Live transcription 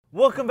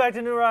Welcome back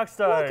to New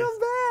Rockstars. Welcome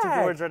back. Took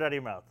the words right out of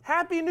your mouth.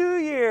 Happy New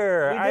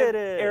Year! We did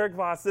it. Eric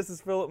Voss, this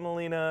is Philip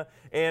Molina,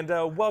 and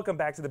welcome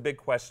back to The Big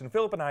Question.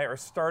 Philip and I are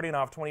starting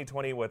off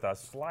 2020 with a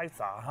slice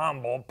of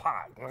humble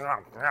pie.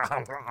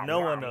 No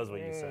one knows what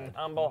you said.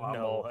 Humble.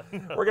 No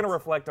one We're going to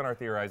reflect on our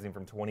theorizing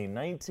from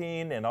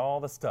 2019 and all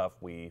the stuff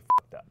we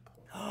f***ed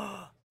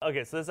up.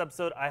 Okay, so this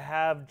episode I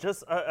have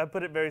just, I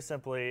put it very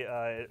simply,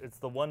 it's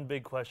the one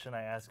big question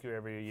I ask you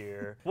every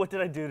year. What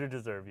did I do to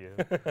deserve you?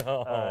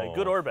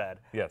 Good or bad?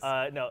 Yes.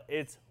 No,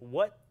 it's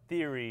what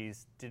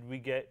theories did we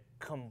get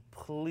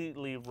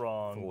completely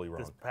wrong,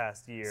 this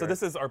past year? So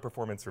this is our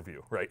performance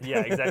review, right? Yeah,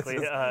 exactly.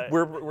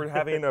 We're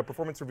having a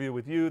performance review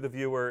with you, the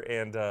viewer,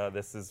 and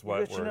this is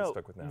what we're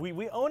stuck with now.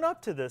 We own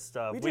up to this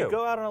stuff. We do. do.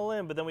 Go out on a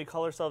limb, but then we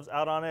call ourselves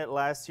out on it.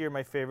 Last year,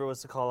 my favorite was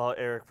to call out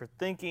Eric for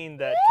thinking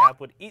that Cap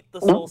would eat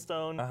the Soul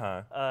Stone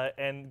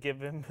and give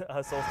him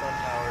Soul Stone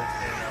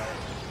powers.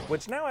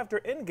 Which now, after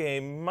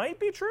Endgame, might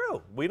be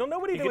true. We don't know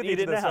what he did with eat each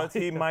of it those now. stones.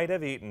 He might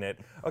have eaten it.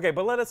 Okay,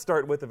 but let us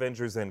start with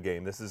Avengers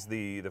Endgame. This is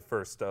the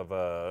first of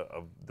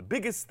the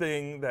biggest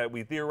thing that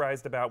we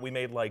theorized about. We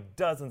made like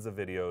dozens of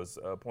videos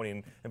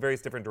pointing in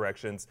various different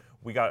directions.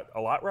 We got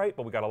a lot right,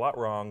 but we got a lot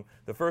wrong.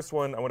 The first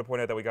one I want to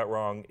point out that we got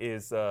wrong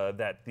is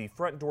that the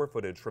front door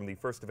footage from the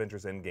first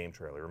Avengers Endgame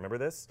trailer. Remember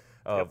this?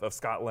 Of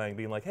Scott Lang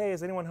being like, hey,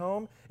 is anyone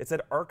home? It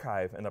said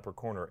archive in the upper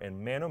corner. And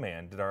man, oh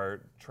man, did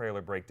our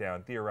trailer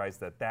breakdown theorize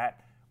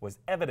that was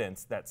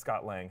evidence that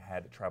Scott Lang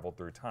had traveled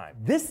through time.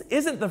 This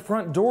isn't the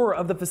front door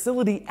of the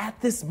facility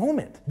at this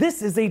moment.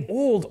 This is an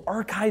old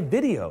archive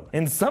video,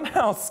 and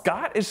somehow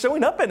Scott is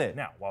showing up in it.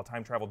 Now, while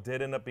time travel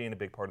did end up being a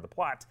big part of the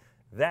plot,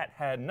 that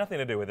had nothing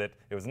to do with it.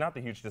 It was not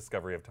the huge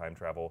discovery of time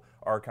travel.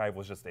 Archive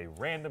was just a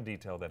random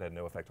detail that had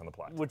no effect on the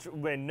plot. Which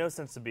made no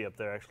sense to be up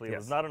there, actually. It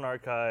Yes. was not an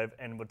archive,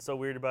 and what's so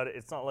weird about it,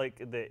 it's not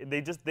like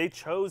they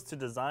chose to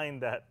design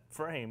that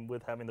frame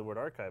with having the word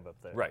archive up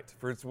there. Right.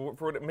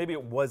 Maybe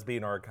it was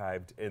being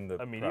archived in the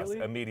Immediately?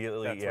 process.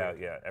 Immediately, That's yeah,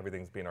 weird. yeah.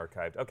 Everything's being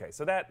archived. Okay,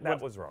 so that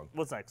was wrong.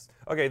 What's next?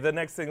 Okay, the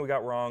next thing we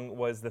got wrong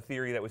was the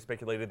theory that we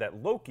speculated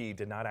that Loki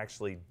did not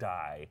actually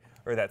die,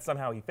 or that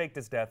somehow he faked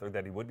his death, or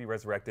that he would be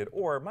resurrected,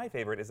 or my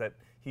favorite is that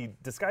he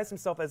disguised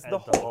himself as the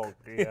Hulk.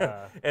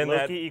 Yeah. And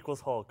Loki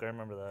equals Hulk, I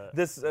remember that.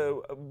 this,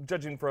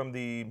 judging from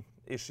the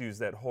issues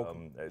that Hulk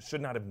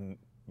should not have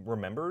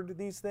remembered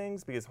these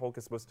things, because Hulk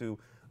is supposed to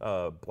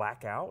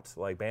black out.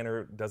 Like,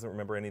 Banner doesn't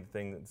remember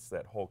anything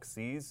that Hulk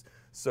sees.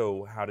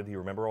 So how did he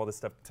remember all this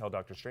stuff to tell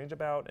Doctor Strange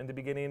about in the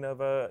beginning of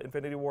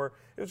Infinity War?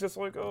 It was just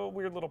like a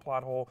weird little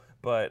plot hole,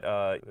 but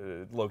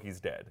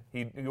Loki's dead.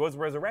 He was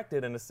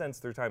resurrected in a sense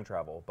through time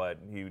travel, but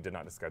he did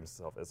not disguise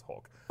himself as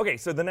Hulk. Okay,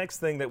 so the next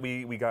thing that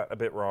we got a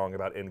bit wrong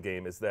about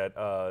Endgame is that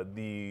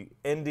the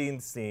ending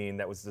scene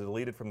that was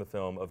deleted from the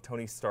film of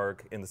Tony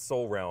Stark in the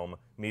Soul Realm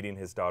meeting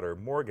his daughter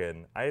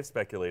Morgan, I have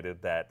speculated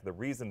that the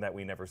reason that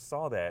we never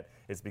saw that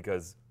is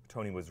because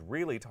Tony was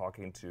really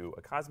talking to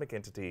a cosmic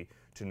entity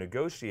to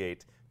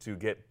negotiate to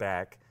get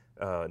back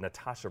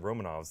Natasha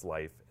Romanoff's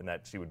life, and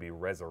that she would be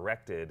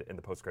resurrected in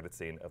the post-credit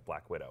scene of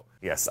Black Widow.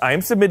 Yes, I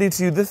am submitting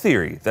to you the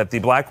theory that the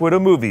Black Widow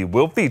movie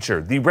will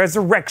feature the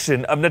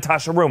resurrection of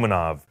Natasha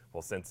Romanoff.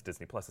 Well, since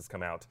Disney Plus has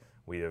come out,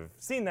 we have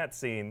seen that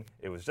scene.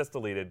 It was just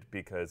deleted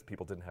because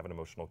people didn't have an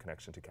emotional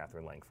connection to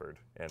Catherine Langford,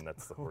 and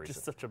that's the reason. Which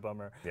is such a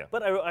bummer. Yeah.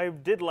 But I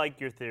did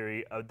like your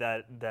theory of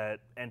that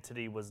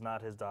entity was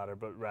not his daughter,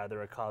 but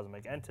rather a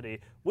cosmic entity,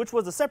 which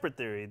was a separate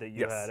theory that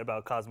you had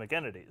about cosmic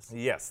entities.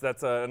 Yes,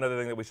 that's another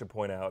thing that we should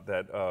point out,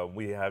 that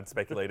we have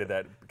speculated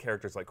that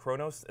characters like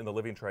Kronos and the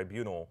Living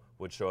Tribunal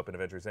would show up in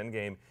Avengers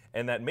Endgame,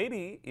 and that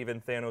maybe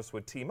even Thanos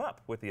would team up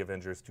with the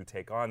Avengers to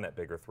take on that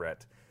bigger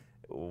threat.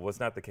 Was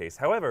not the case.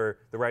 However,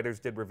 the writers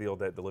did reveal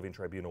that the Living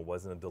Tribunal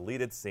was in a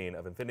deleted scene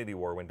of Infinity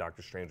War when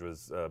Doctor Strange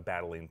was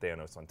battling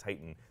Thanos on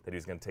Titan, that he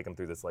was going to take him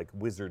through this like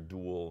wizard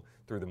duel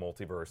through the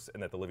multiverse,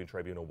 and that the Living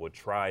Tribunal would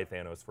try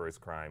Thanos for his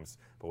crimes,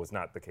 but was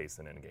not the case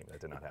in Endgame. That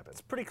did not happen.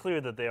 It's pretty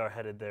clear that they are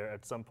headed there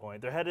at some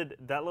point. They're headed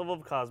that level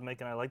of cosmic,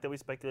 and I like that we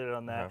speculated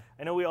on that.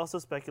 I know we also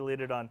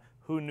speculated on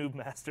who Noob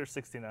Master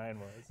 69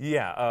 was.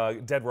 Yeah,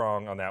 dead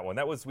wrong on that one.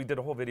 We did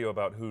a whole video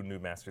about who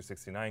Noob Master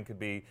 69 could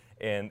be,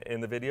 and in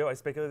the video I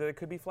speculated that it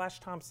could be Flash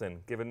Thompson,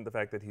 given the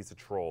fact that he's a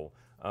troll.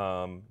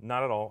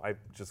 Not at all. I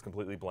just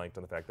completely blanked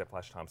on the fact that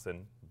Flash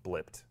Thompson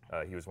blipped.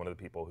 He was one of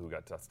the people who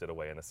got dusted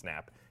away in a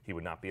snap. He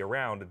would not be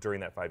around during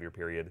that 5-year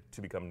period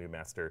to become Noob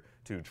Master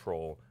to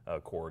troll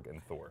Korg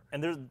and Thor.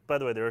 And there's, by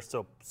the way, there are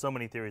still so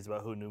many theories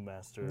about who Noob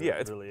Master really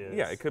is.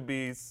 Yeah, it could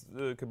be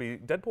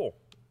Deadpool.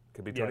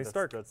 Could be Tony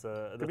Stark.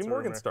 Could be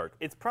Morgan Stark.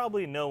 It's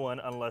probably no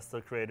one unless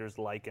the creators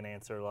like an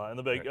answer a lot. And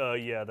they'll be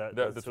like, yeah,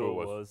 that's who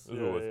it was.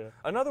 Yeah.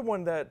 Another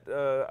one that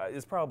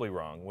is probably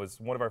wrong was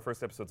one of our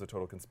first episodes of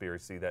Total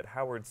Conspiracy, that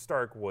Howard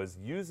Stark was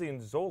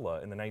using Zola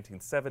in the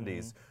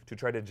 1970s to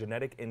try to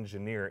genetic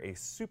engineer a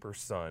super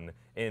son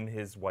in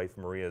his wife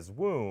Maria's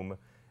womb.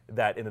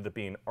 that ended up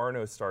being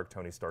Arno Stark,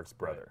 Tony Stark's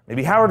brother.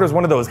 Maybe Howard was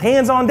one of those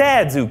hands-on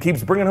dads who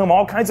keeps bringing home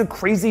all kinds of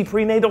crazy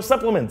prenatal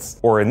supplements.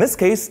 Or in this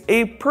case,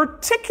 a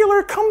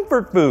particular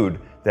comfort food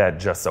that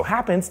just so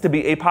happens to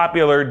be a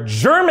popular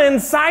German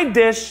side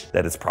dish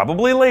that is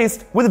probably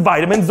laced with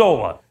vitamin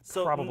Zola.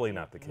 So probably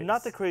not the case.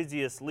 Not the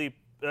craziest leap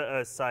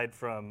aside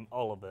from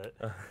all of it,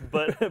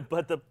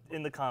 but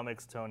in the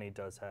comics, Tony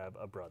does have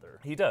a brother.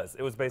 He does.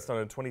 It was based on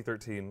a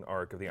 2013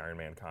 arc of the Iron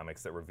Man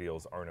comics that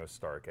reveals Arno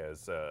Stark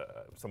as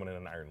someone in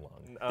an iron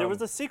lung. There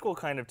was a sequel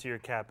kind of to your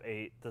Cap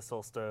 8, the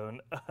Soulstone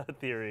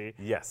theory.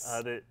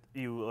 Yes. That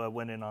you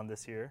went in on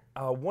this year.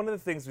 One of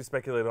the things we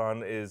speculated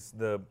on is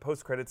the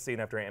post-credits scene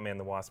after Ant-Man and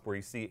the Wasp, where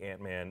you see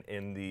Ant-Man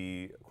in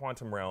the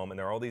quantum realm, and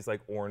there are all these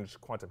like orange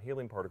quantum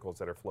healing particles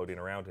that are floating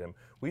around him.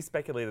 We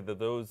speculated that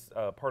those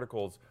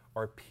particles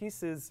are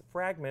pieces,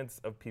 fragments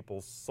of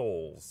people's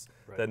souls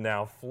that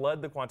now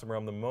flood the quantum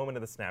realm the moment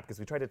of the snap, because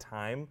we tried to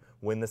time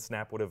when the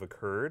snap would have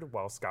occurred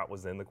while Scott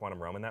was in the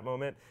quantum realm in that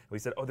moment. We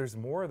said, oh, there's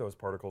more of those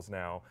particles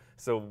now.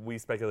 So we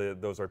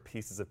speculated those are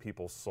pieces of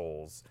people's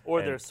souls.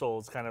 Or their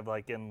souls kind of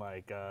like in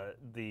like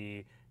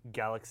the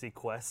Galaxy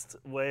Quest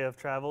way of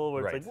travel,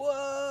 where it's like,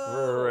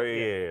 whoa!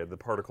 Right, yeah, the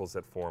particles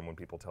that form when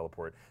people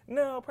teleport.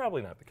 No,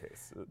 probably not the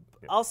case.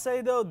 I'll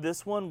say, though,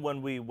 this one,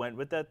 when we went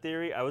with that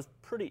theory, I was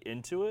pretty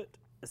into it.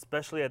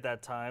 Especially at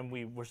that time,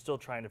 we were still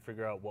trying to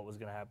figure out what was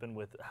going to happen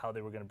with how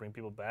they were going to bring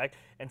people back.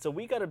 And so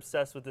we got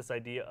obsessed with this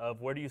idea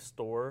of where do you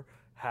store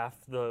half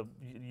the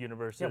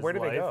universe's life? Where do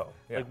they go?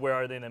 Yeah. Like, where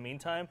are they in the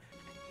meantime?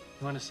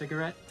 You want a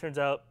cigarette? Turns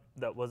out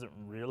that wasn't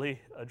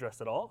really addressed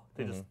at all.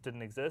 They just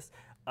didn't exist.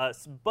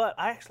 But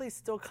I actually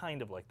still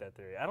kind of like that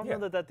theory. I don't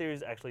know that theory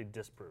is actually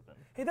disproven.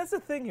 Hey, that's the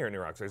thing here in New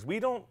Rockstars. We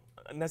don't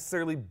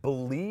necessarily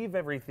believe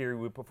every theory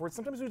we put forward.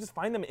 Sometimes we just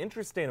find them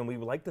interesting, and we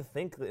like to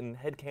think in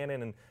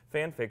headcanon and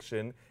fan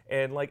fiction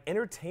and like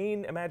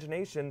entertain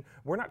imagination.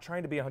 We're not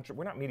trying to be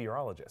we're not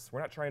meteorologists.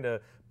 We're not trying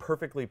to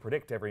perfectly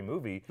predict every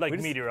movie. Like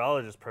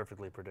meteorologists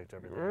perfectly predict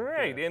everything.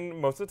 Right, and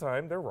most of the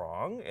time they're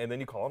wrong, and then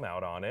you call them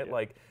out on it.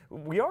 Like,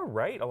 we are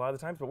right a lot of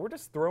the times, but we're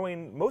just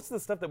throwing, most of the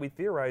stuff that we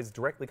theorize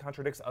directly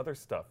contradicts other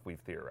stuff we've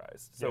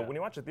theorized. So when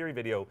you watch a theory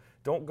video,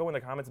 don't go in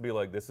the comments and be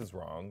like, this is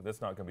wrong,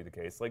 that's not going to be the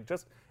case. Like,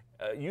 just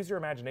use your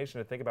imagination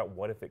to think about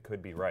what if it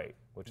could be right,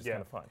 which is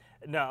kind of fun.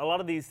 Now, a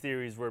lot of these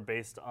theories were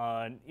based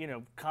on, you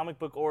know, comic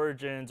book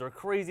origins or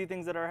crazy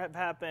things that have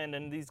happened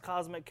and these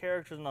cosmic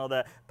characters and all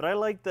that. But I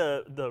like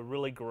the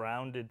really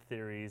grounded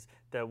theories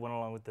that went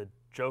along with the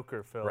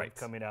Joker film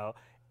coming out.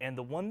 And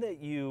the one that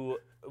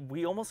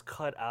we almost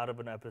cut out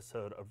of an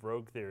episode of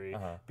Rogue Theory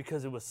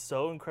because it was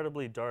so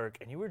incredibly dark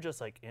and you were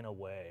just like in a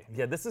way.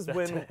 Yeah, this is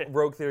when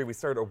Rogue Theory, we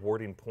started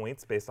awarding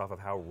points based off of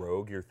how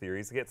rogue your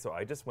theories get. So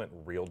I just went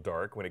real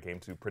dark when it came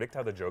to predict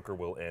how the Joker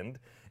will end.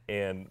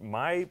 And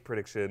my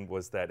prediction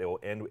was that it will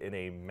end in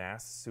a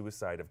mass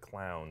suicide of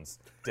clowns,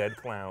 dead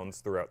clowns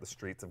throughout the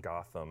streets of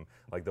Gotham.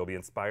 Like, they'll be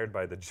inspired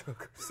by the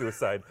Joker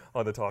suicide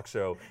on the talk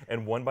show.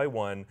 And one by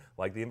one,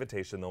 like The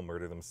Invitation, they'll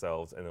murder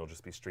themselves and it'll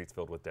just be streets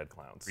filled with dead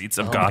clowns. Streets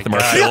of Gotham are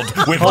filled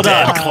with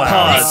dead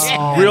clowns.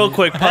 Pause. Real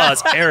quick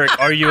pause. Eric,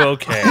 are you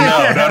okay?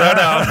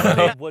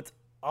 No. What's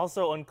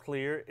also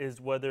unclear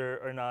is whether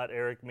or not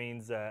Eric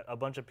means that a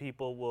bunch of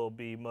people will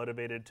be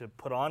motivated to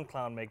put on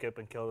clown makeup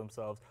and kill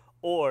themselves,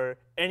 or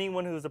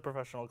anyone who's a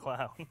professional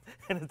clown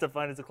and is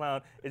defined as a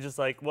clown is just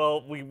like,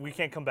 well, we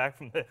can't come back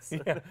from this.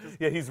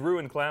 Yeah, he's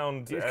ruined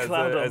clowned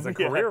as a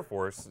career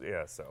force.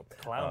 Yeah, so.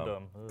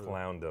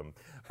 Clowndom.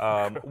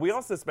 We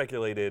also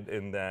speculated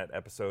in that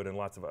episode and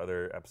lots of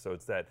other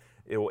episodes that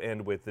it will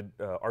end with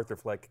Arthur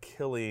Fleck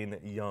killing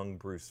young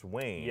Bruce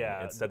Wayne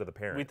instead of the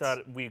parents. We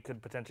thought we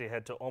could potentially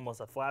head to almost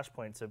a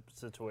Flashpoint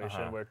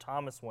situation where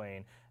Thomas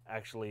Wayne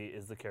actually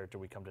is the character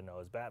we come to know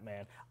as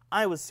Batman.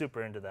 I was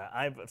super into that.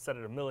 I've said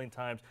it a million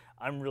times.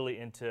 I'm really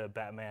into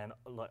Batman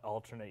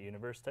alternate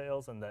universe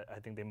tales, and that I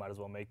think they might as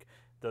well make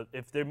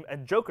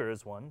and Joker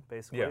is one,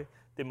 basically. Yeah.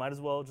 They might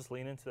as well just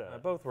lean into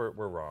that. Both were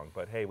wrong,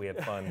 but hey, we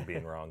had fun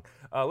being wrong.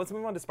 Let's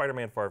move on to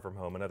Spider-Man Far From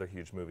Home, another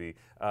huge movie.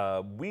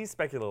 We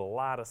speculated a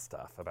lot of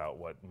stuff about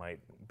what might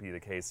be the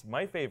case.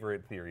 My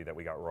favorite theory that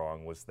we got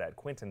wrong was that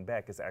Quentin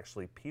Beck is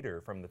actually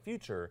Peter from the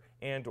future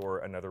and or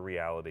another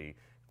reality,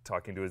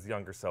 talking to his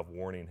younger self,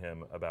 warning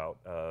him about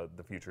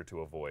the future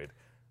to avoid.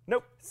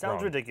 Nope.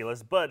 Sounds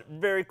ridiculous, but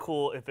very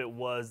cool if it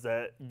was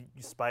that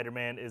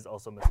Spider-Man is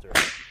also Mr.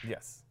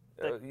 Yes.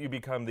 You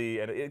become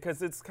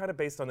because it's kind of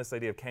based on this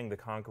idea of Kang the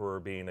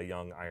Conqueror being a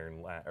young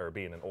Iron Lad, or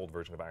being an old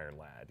version of Iron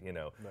Lad. You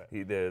know,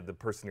 the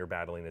person you're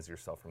battling is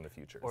yourself from the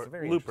future. Or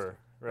very Looper,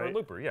 right? Or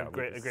Looper, yeah. A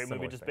great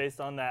movie just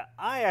based on that.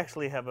 I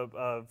actually have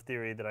a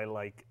theory that I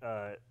like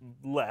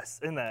less,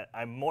 in that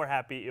I'm more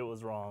happy it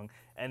was wrong,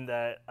 and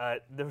that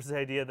there was the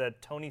idea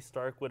that Tony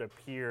Stark would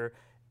appear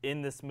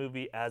in this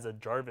movie as a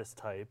Jarvis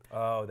type.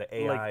 Oh, the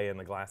AI and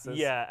the glasses?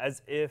 Yeah,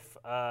 as if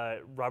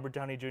Robert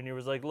Downey Jr.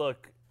 was like,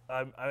 look,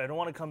 I don't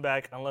want to come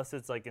back unless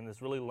it's like in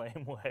this really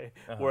lame way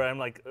where I'm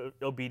like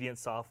obedient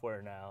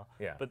software now.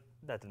 Yeah. But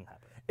that didn't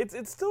happen.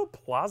 It's still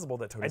plausible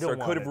that Tony I don't Stark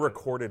want could it have to.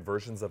 recorded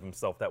versions of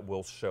himself that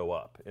will show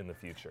up in the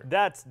future.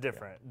 That's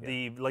different.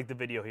 Like the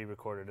video he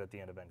recorded at the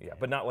end of Endgame. Yeah,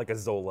 but not like a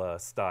Zola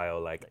style,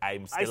 like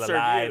I'm I still serve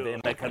alive you.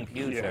 in the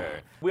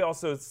computer. We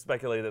also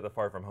speculated that the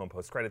Far From Home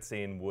post-credit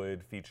scene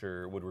would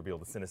reveal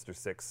the Sinister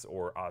Six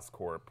or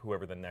Oscorp,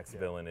 whoever the next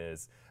villain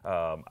is.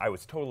 I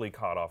was totally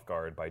caught off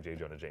guard by J.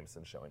 Jonah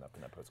Jameson showing up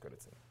in that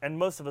post-credit scene. And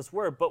most of us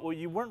were, but what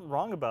you weren't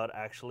wrong about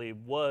actually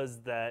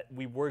was that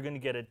we were going to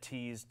get a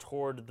tease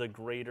toward the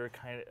greater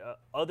kind of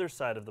other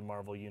side of the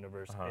Marvel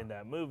universe in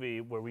that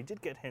movie, where we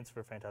did get hints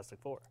for Fantastic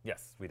Four.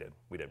 Yes, we did.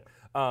 We did.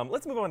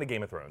 Let's move on to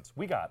Game of Thrones.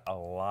 We got a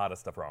lot of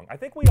stuff wrong. I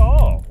think we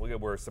all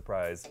were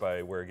surprised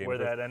by where Game Where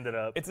of Thrones that ended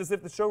up. It's as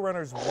if the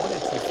showrunners wanted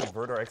to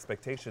subvert our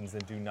expectations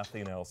and do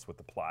nothing else with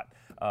the plot.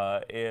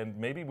 And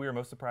maybe we were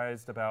most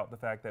surprised about the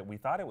fact that we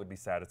thought it would be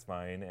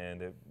satisfying,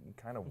 and it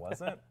kind of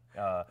wasn't.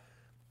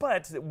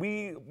 But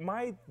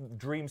my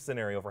dream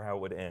scenario for how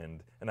it would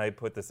end, and I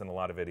put this in a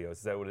lot of videos,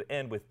 is that it would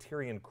end with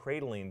Tyrion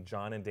cradling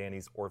Jon and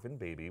Dany's orphan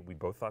baby. We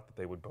both thought that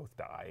they would both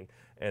die,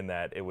 and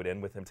that it would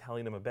end with him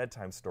telling him a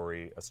bedtime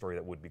story, a story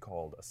that would be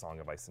called A Song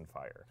of Ice and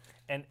Fire.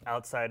 And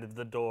outside of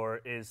the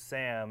door is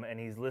Sam, and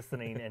he's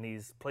listening and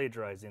he's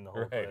plagiarizing the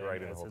whole thing.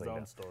 Right, and It's his holding own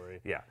down.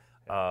 story. Yeah.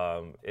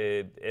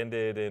 It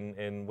ended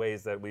in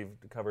ways that we've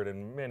covered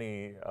in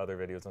many other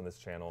videos on this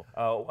channel.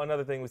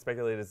 Another thing we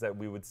speculated is that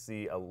we would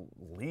see a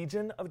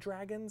legion of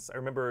dragons. I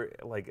remember,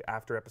 like,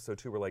 after episode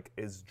 2, we're like,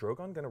 is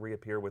Drogon going to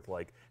reappear with,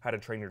 like, How to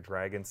Train Your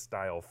Dragon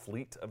style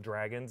fleet of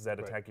dragons that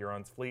attack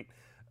Euron's fleet?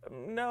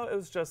 No, it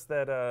was just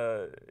that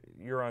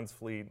Euron's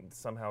fleet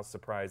somehow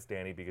surprised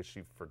Dany because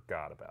she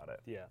forgot about it.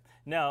 Yeah.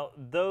 Now,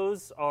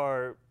 those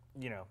are,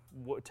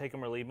 take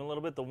them or leave them a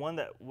little bit. The one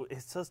that,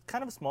 it's just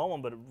kind of a small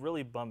one, but it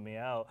really bummed me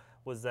out,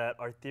 was that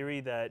our theory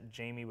that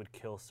Jaime would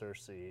kill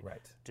Cersei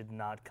did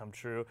not come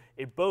true.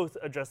 It both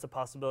addressed the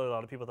possibility a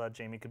lot of people thought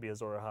Jaime could be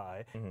Azor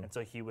Ahai, and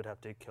so he would have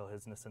to kill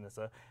his Nissa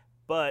Nissa.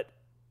 But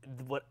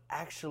what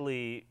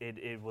actually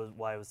it was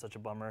why it was such a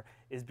bummer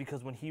is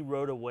because when he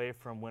rode away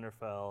from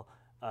Winterfell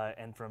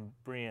and from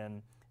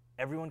Brienne,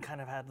 everyone kind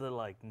of had the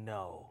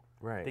no,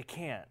 they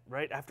can't,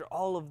 right? After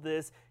all of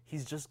this,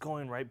 he's just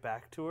going right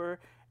back to her.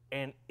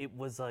 And it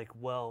was like,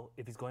 well,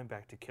 if he's going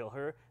back to kill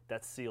her,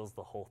 that seals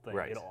the whole thing.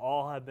 Right. It'll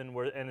all have been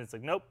worth. And it's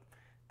like, nope,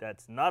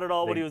 that's not at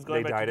all what he was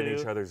going back to do. They died in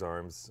each other's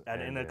arms.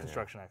 In a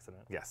construction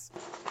accident. Yes.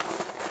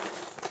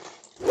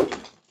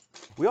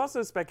 We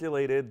also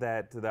speculated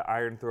that the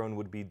Iron Throne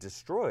would be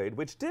destroyed,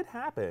 which did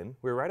happen.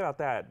 We were right about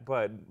that,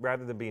 but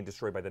rather than being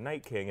destroyed by the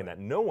Night King and that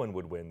no one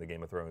would win the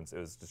Game of Thrones, it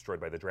was destroyed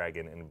by the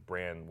dragon, and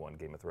Bran won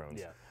Game of Thrones.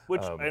 Yeah,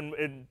 which,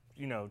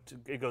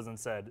 it goes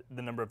unsaid,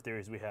 the number of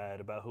theories we had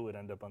about who would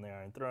end up on the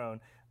Iron Throne.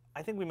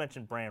 I think we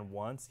mentioned Bran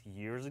once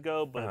years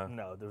ago, but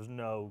no, there's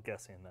no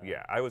guessing that.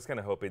 Yeah, I was kind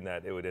of hoping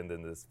that it would end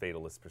in this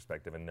fatalist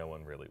perspective and no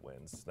one really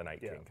wins. The Night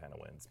King kind of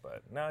wins,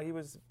 but no, he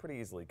was pretty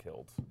easily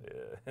killed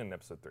in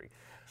episode 3.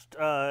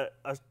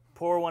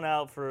 Pour one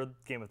out for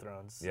Game of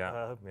Thrones.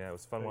 Yeah, it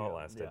was fun while it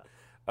lasted.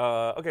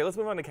 Yeah. Okay, let's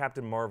move on to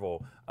Captain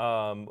Marvel.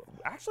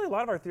 Actually, a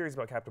lot of our theories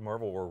about Captain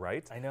Marvel were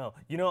right. I know.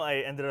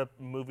 I ended up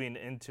moving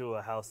into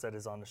a house that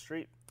is on the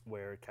street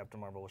where Captain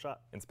Marvel was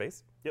shot. In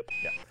space? Yep.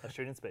 Yeah. A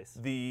street in space.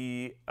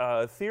 The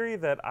theory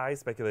that I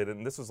speculated,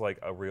 and this was like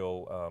a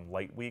real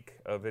light week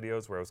of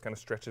videos where I was kind of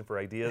stretching for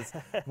ideas.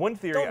 One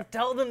theory. Don't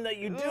tell them that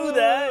you do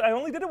that. I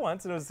only did it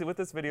once, and it was with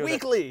this video.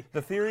 Weekly.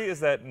 The theory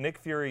is that Nick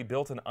Fury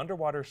built an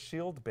underwater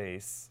shield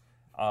base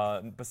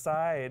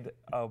beside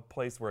a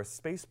place where a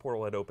space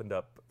portal had opened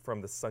up from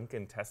the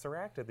sunken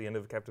Tesseract at the end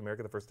of Captain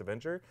America: The First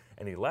Avenger,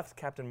 and he left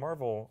Captain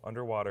Marvel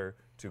underwater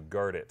to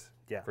guard it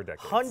for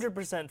decades.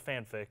 100%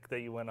 fanfic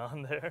that you went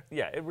on there.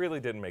 Yeah, it really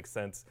didn't make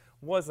sense.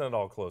 Wasn't at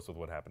all close with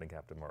what happened in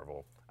Captain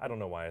Marvel. I don't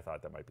know why I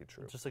thought that might be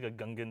true. Just like a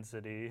Gungan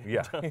city.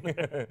 Yeah.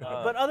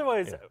 But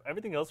otherwise,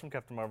 everything else from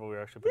Captain Marvel, we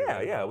were actually pretty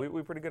good about.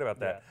 We're pretty good about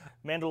that.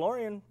 Yeah.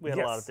 Mandalorian, we had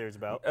a lot of theories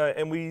about.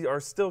 And we are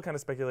still kind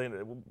of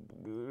speculating.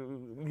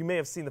 You may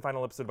have seen the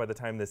final episode by the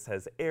time this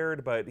has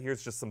aired, but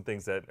here's just some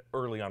things that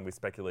early on we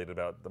speculated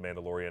about The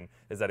Mandalorian,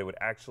 is that it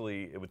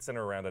would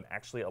center around an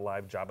actually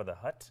alive Jabba the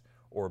Hutt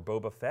or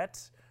Boba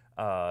Fett.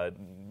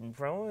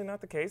 Probably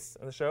not the case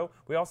in the show.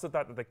 We also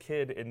thought that the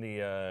kid in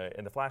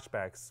the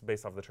flashbacks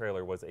based off the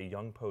trailer was a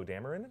young Poe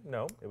Dameron.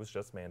 No, it was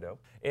just Mando.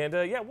 And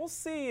we'll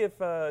see if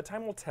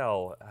time will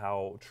tell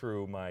how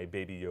true my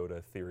Baby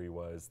Yoda theory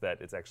was,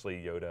 that it's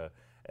actually Yoda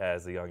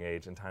as a young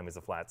age and time is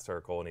a flat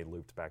circle and he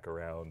looped back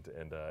around,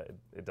 and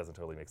it doesn't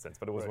totally make sense,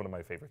 but it was one of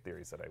my favorite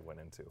theories that I went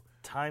into.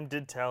 Time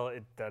did tell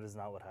that is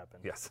not what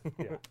happened. Yes.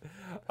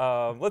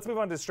 Yeah. Let's move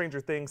on to Stranger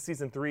Things.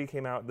 Season 3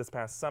 came out this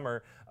past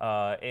summer,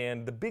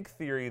 and the big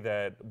theory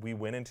that we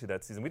went into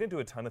that season, we didn't do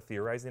a ton of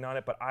theorizing on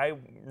it, but I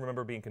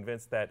remember being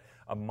convinced that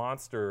a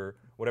monster,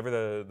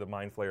 whatever the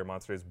Mind Flayer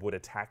monster is, would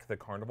attack the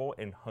carnival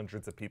and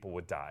hundreds of people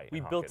would die. We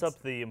built up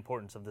the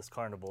importance of this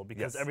carnival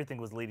because everything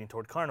was leading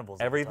toward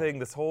carnivals. Everything,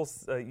 this whole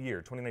year,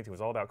 2019,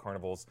 was all about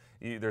carnivals.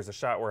 There's a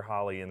shot where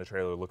Holly in the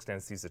trailer looks down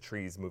and sees the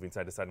trees moving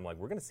side to side. I'm like,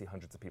 we're going to see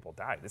hundreds of people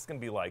die. This is going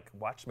to be like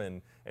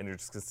Watchmen, and you're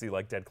just going to see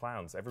like dead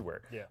clowns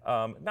everywhere.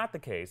 Yeah. Not the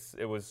case.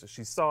 It was,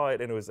 she saw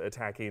it and it was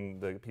attacking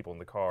the people in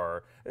the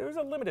car. It was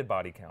a limited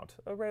body count,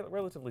 a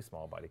relatively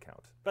small body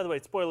count. By the way,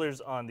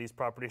 spoilers on these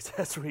properties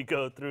as we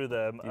go through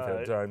them. You've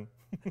had time.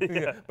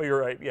 Yeah, but you're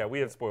right. Yeah, we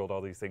have spoiled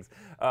all these things.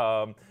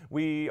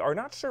 We are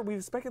not sure.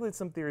 We've speculated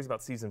some theories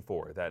about season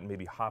 4 that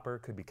maybe Hopper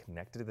could be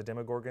connected to the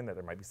Demogorgon, that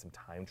there might be some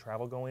time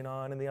travel going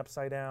on in the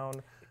Upside Down.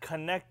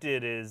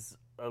 Connected is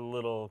a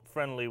little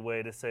friendly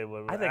way to say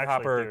what I think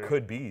Hopper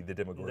could be the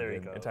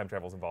Demogorgon and time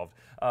travel's involved.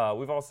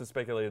 We've also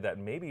speculated that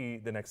maybe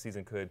the next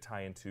season could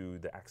tie into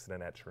the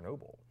accident at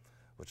Chernobyl,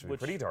 which would be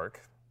pretty dark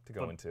to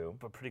go into.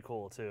 But pretty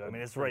cool, too. I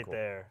mean, it's right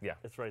there. Yeah.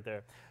 It's right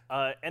there.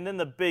 And then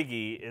the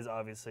biggie is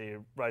obviously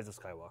Rise of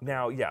Skywalker.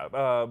 Now, yeah,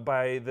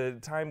 by the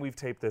time we've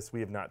taped this, we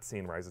have not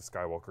seen Rise of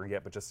Skywalker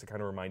yet, but just to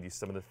kind of remind you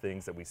some of the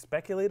things that we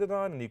speculated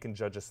on, and you can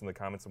judge us in the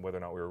comments on whether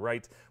or not we were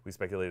right. We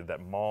speculated that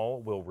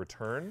Maul will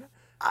return.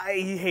 I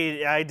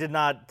hate it. I did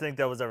not think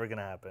that was ever going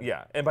to happen.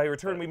 Yeah, and by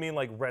return we mean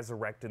like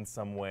resurrect in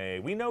some way.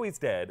 We know he's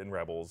dead in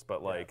Rebels,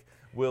 but like,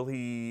 will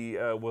he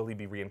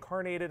be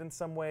reincarnated in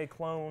some way,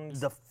 cloned?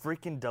 The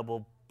freaking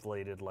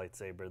double-bladed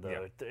lightsaber,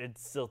 though, Yeah. it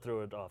still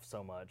threw it off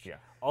so much. Yeah.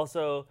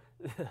 Also,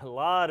 a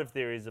lot of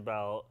theories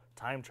about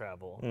time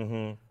travel.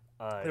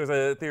 There's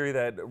a theory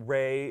that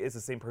Rey is the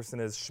same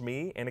person as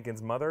Shmi,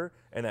 Anakin's mother,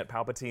 and that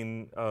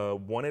Palpatine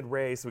wanted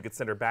Rey so he could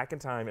send her back in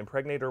time,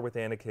 impregnate her with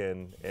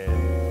Anakin,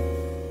 and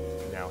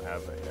now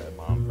have a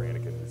mom for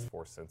Anakin who's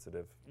Force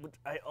sensitive.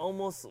 I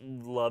almost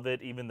love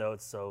it, even though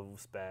it's so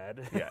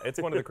bad. Yeah, it's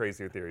one of the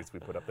crazier theories we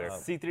put up there.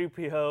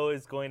 C-3PO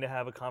is going to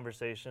have a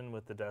conversation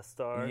with the Death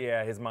Star.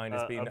 Yeah, his mind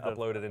is being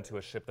uploaded into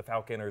a ship, the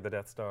Falcon or the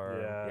Death Star.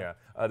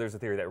 Yeah. There's a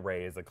theory that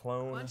Rey is a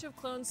clone. A bunch of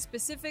clones,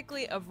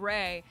 specifically of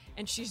Rey,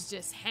 and she's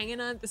just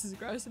hanging on. This is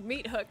gross.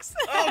 Meat hooks.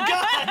 Oh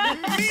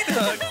God, meat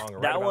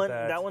hook.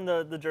 That one,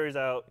 the jury's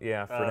out.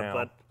 Yeah, for now.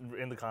 But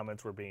in the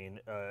comments, we're being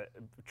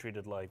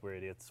treated like we're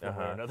idiots one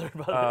way or another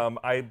about it.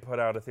 I put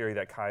out a theory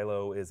that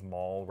Kylo is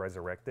Maul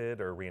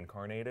resurrected or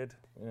reincarnated.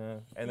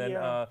 And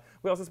then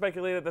we also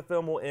speculated the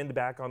film will end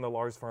back on the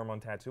Lars farm on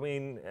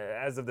Tatooine.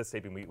 As of this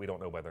taping, we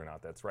don't know whether or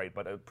not that's right,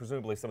 but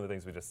presumably some of the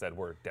things we just said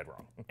were dead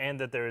wrong. And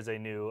that there is a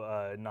new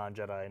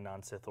non-Jedi,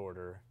 non-Sith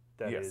order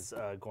that is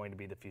going to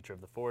be the future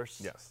of the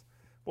Force. Yes.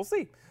 We'll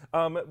see.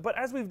 But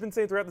as we've been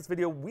saying throughout this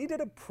video, we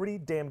did a pretty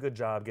damn good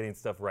job getting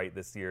stuff right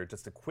this year.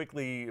 Just to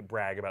quickly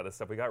brag about the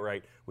stuff we got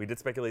right, we did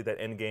speculate that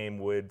Endgame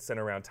would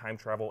center around time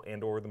travel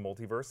and or the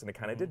multiverse, and it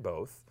kind of did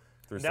both.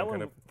 That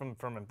one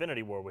from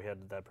Infinity War, we had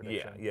that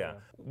prediction. Yeah.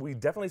 We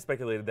definitely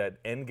speculated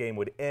that Endgame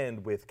would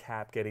end with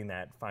Cap getting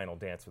that final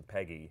dance with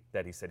Peggy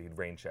that he said he'd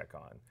rain check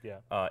on.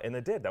 Yeah. And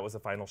it did. That was the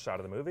final shot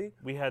of the movie.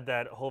 We had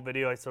that whole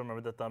video. I still remember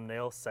the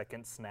thumbnail,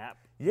 second snap.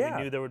 Yeah.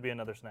 We knew there would be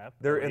another snap.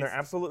 And there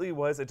absolutely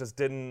was. It just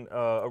didn't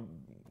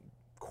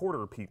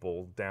quarter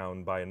people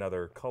down by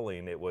another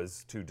culling. It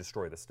was to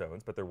destroy the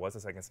stones, but there was a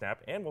second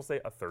snap, and we'll say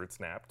a third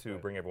snap to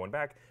bring everyone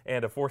back,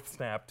 and a fourth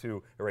snap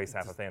to erase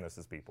half of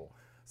Thanos' people.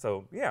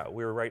 So yeah,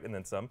 we were right and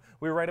then some.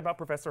 We were right about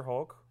Professor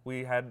Hulk.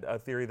 We had a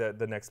theory that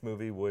the next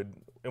movie would,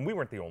 and we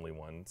weren't the only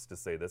ones to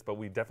say this, but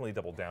we definitely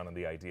doubled down on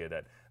the idea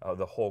that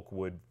the Hulk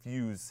would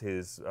fuse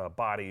his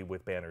body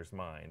with Banner's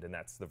mind, and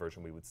that's the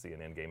version we would see in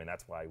Endgame, and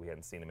that's why we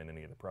hadn't seen him in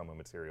any of the promo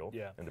material.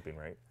 Yeah. Ended up being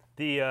right.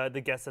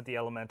 The guess that the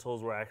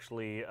Elementals were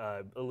actually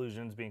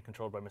illusions being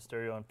controlled by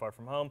Mysterio on Far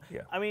From Home.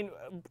 Yeah. I mean,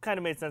 kind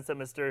of made sense that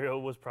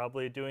Mysterio was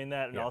probably doing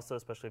that, and also,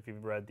 especially if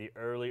you've read the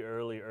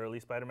early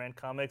Spider-Man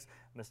comics,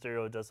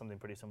 Mysterio does something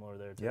pretty similar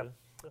there too.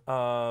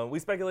 Yep. We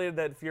speculated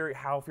that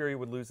how Fury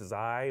would lose his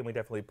eye, and we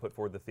definitely put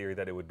forward the theory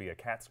that it would be a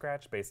cat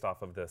scratch based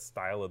off of the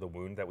style of the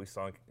wound that we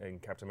saw in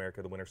Captain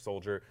America: The Winter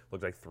Soldier.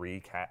 Looked like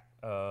 3 cat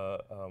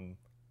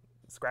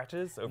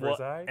scratches over his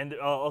eye. And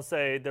I'll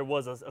say there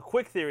was a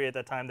quick theory at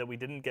that time that we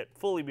didn't get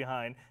fully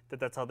behind,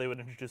 that's how they would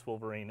introduce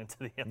Wolverine into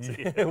the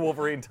MCU. Yeah,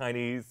 Wolverine,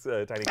 tiny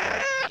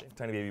cat,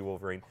 tiny baby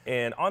Wolverine.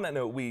 And on that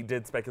note, we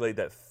did speculate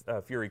that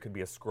Fury could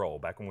be a Skrull.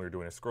 Back when we were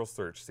doing a Skrull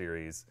search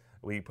series,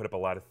 we put up a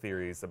lot of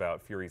theories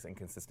about Fury's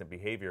inconsistent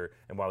behavior.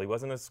 And while he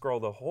wasn't a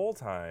Skrull the whole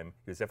time,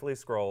 he was definitely a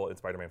Skrull in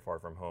Spider-Man Far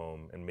From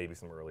Home and maybe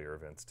some earlier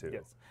events too.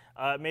 Yes.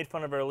 Made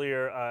fun of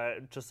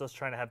earlier, just us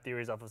trying to have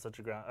theories off of such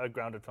a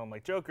grounded film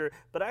like Joker,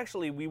 but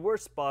actually we were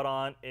spot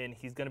on, and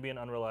he's going to be an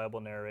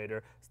unreliable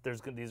narrator.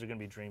 These are going to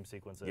be dream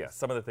sequences. Yeah,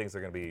 some of the things are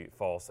going to be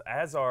false,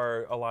 as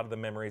are a lot of the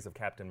memories of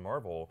Captain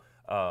Marvel.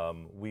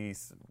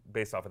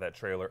 Based off of that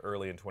trailer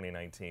early in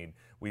 2019,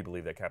 we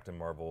believe that Captain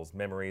Marvel's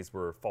memories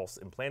were false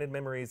implanted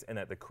memories, and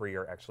that the Kree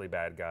are actually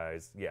bad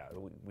guys. Yeah,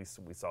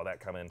 we saw that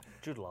coming.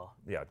 Jude Law.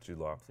 Yeah, Jude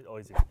Law.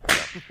 Always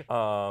easy.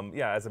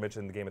 Yeah, as I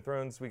mentioned, the Game of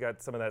Thrones, we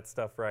got some of that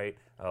stuff right,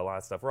 a lot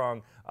of stuff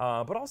wrong.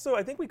 But also,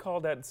 I think we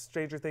called that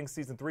Stranger Things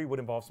Season 3 would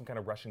involve some kind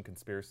of Russian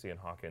conspiracy in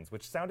Hawkins,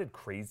 which sounded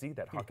crazy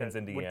that Hawkins,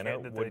 Indiana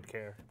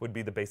would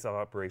be the base of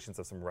operations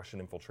of some Russian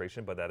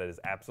infiltration, but that is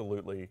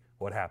absolutely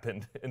what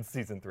happened in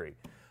Season 3.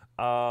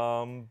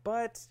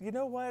 But you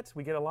know what?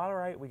 We get a lot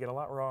right, we get a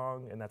lot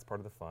wrong, and that's part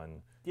of the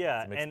fun. Yeah,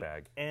 It's a mixed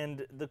bag.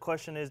 and the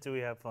question is, do we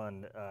have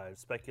fun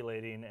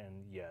speculating?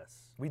 And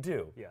yes. We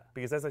do. Yeah.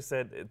 Because as I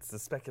said,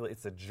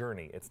 it's a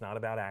journey. It's not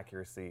about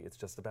accuracy. It's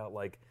just about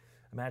like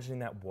imagining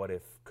that what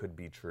if could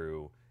be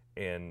true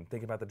and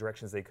thinking about the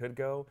directions they could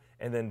go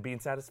and then being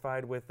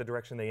satisfied with the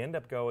direction they end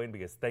up going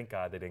because thank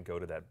God they didn't go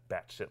to that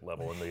batshit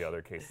level in the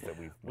other cases that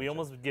we've We mentioned.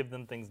 almost give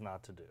them things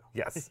not to do.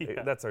 Yes,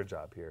 Yeah. that's our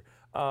job here.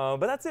 But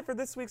that's it for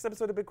this week's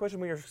episode of Big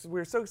Question.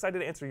 We're so excited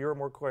to answer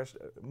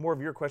more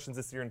of your questions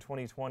this year in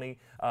 2020.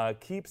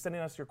 Keep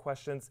sending us your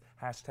questions.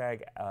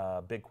 Hashtag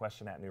Big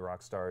Question at New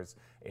Rockstars,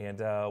 and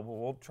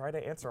we'll try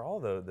to answer all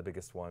the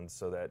biggest ones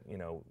so that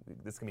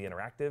this can be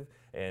interactive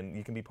and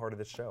you can be part of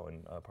this show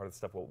and part of the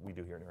stuff what we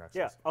do here at New Rockstars.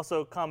 Yeah.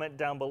 Also, comment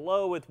down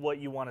below with what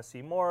you want to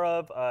see more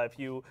of. If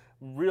you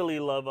really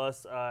love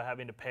us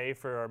having to pay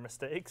for our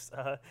mistakes,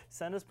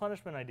 send us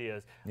punishment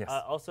ideas. Yes.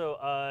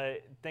 Also,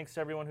 thanks to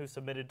everyone who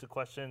submitted to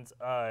questions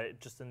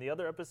just in the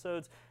other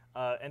episodes,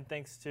 and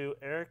thanks to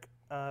Eric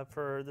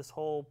for this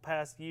whole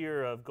past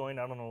year of going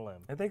out on a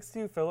limb. And thanks to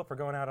you, Philip, for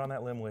going out on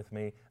that limb with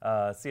me.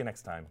 See you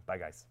next time. Bye,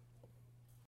 guys.